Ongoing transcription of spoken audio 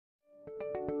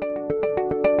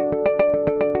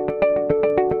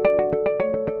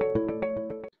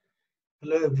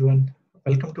everyone,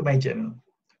 welcome to my channel.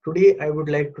 Today I would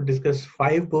like to discuss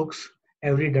 5 books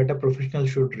every data professional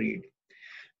should read.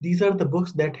 These are the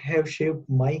books that have shaped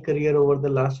my career over the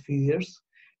last few years,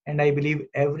 and I believe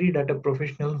every data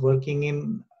professional working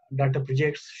in data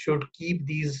projects should keep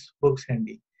these books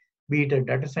handy, be it a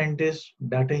data scientist,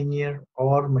 data engineer,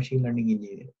 or machine learning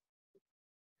engineer.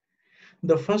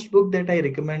 The first book that I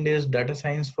recommend is Data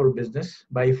Science for Business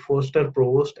by Foster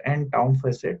Provost and Tom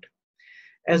Fawcett.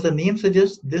 As the name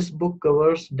suggests, this book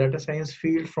covers data science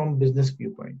field from business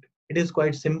viewpoint. It is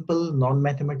quite simple,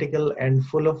 non-mathematical, and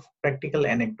full of practical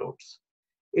anecdotes.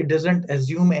 It doesn't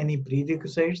assume any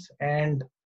prerequisites, and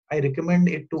I recommend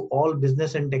it to all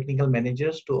business and technical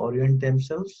managers to orient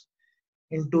themselves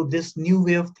into this new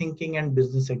way of thinking and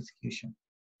business execution.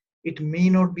 It may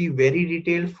not be very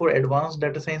detailed for advanced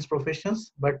data science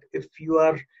professionals, but if you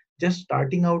are just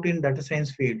starting out in data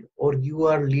science field or you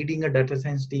are leading a data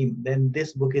science team, then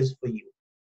this book is for you.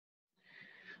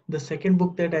 The second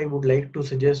book that I would like to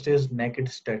suggest is Naked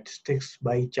Statistics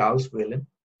by Charles Whelan.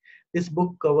 This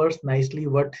book covers nicely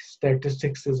what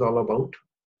statistics is all about.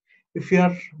 If you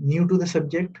are new to the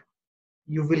subject,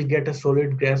 you will get a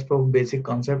solid grasp of basic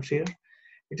concepts here.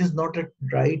 It is not a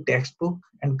dry textbook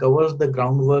and covers the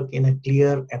groundwork in a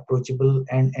clear, approachable,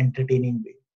 and entertaining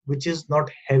way, which is not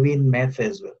heavy in math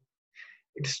as well.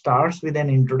 It starts with an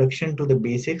introduction to the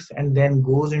basics and then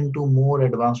goes into more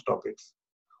advanced topics.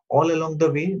 All along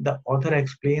the way, the author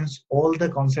explains all the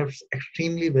concepts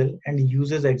extremely well and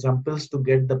uses examples to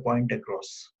get the point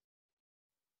across.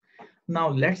 Now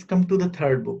let's come to the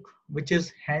third book, which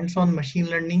is Hands-on Machine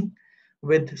Learning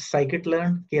with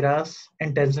Scikit-learn, Keras,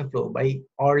 and TensorFlow by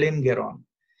Orlin Garon.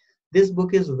 This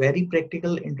book is very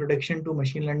practical introduction to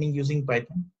machine learning using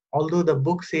Python. Although the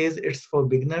book says it's for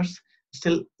beginners,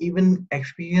 still even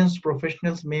experienced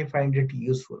professionals may find it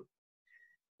useful.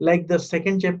 Like the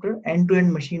second chapter,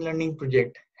 end-to-end machine learning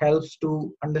project helps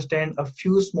to understand a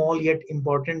few small yet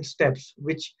important steps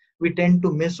which we tend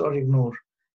to miss or ignore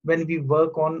when we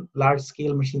work on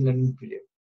large-scale machine learning projects.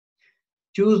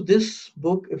 Choose this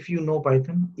book if you know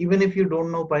Python. Even if you don't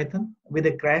know Python, with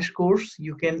a crash course,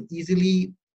 you can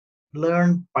easily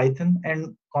learn Python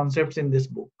and concepts in this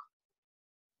book.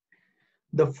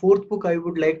 The fourth book I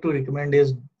would like to recommend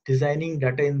is Designing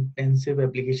Data Intensive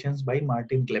Applications by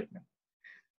Martin Kleppman.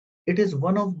 It is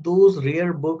one of those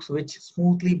rare books which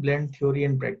smoothly blend theory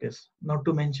and practice, not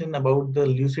to mention about the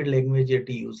lucid language that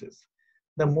he uses.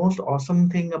 The most awesome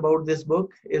thing about this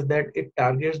book is that it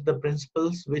targets the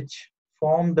principles which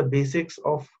form the basics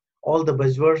of all the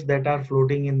buzzwords that are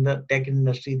floating in the tech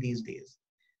industry these days.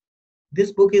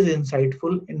 This book is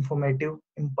insightful, informative,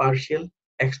 impartial,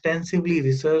 extensively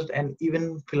researched, and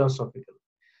even philosophical.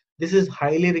 This is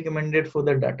highly recommended for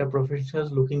the data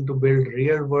professionals looking to build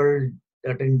real-world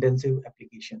data-intensive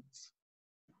applications.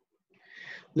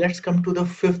 Let's come to the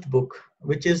fifth book,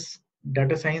 which is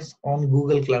Data Science on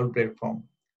Google Cloud Platform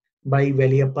by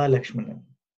Veliappa Lakshmanan.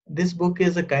 This book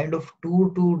is a kind of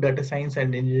tour to data science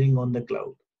and engineering on the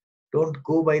cloud. Don't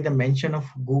go by the mention of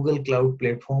Google Cloud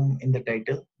Platform in the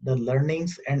title. The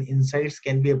learnings and insights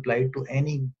can be applied to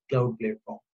any cloud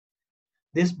platform.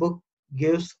 This book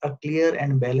gives a clear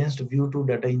and balanced view to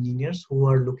data engineers who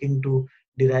are looking to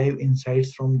derive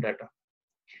insights from data.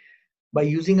 By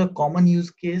using a common use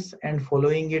case and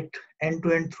following it end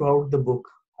to end throughout the book,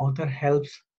 author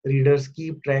helps readers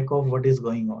keep track of what is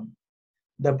going on.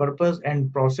 The purpose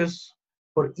and process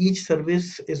for each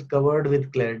service is covered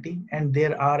with clarity, and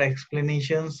there are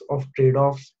explanations of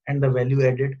trade-offs and the value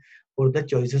added for the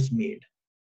choices made.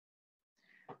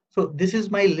 So this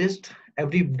is my list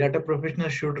every data professional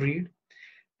should read.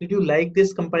 Did you like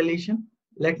this compilation?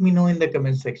 Let me know in the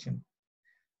comment section.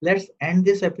 Let's end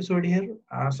this episode here.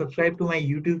 Subscribe to my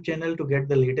YouTube channel to get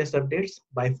the latest updates.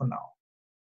 Bye for now.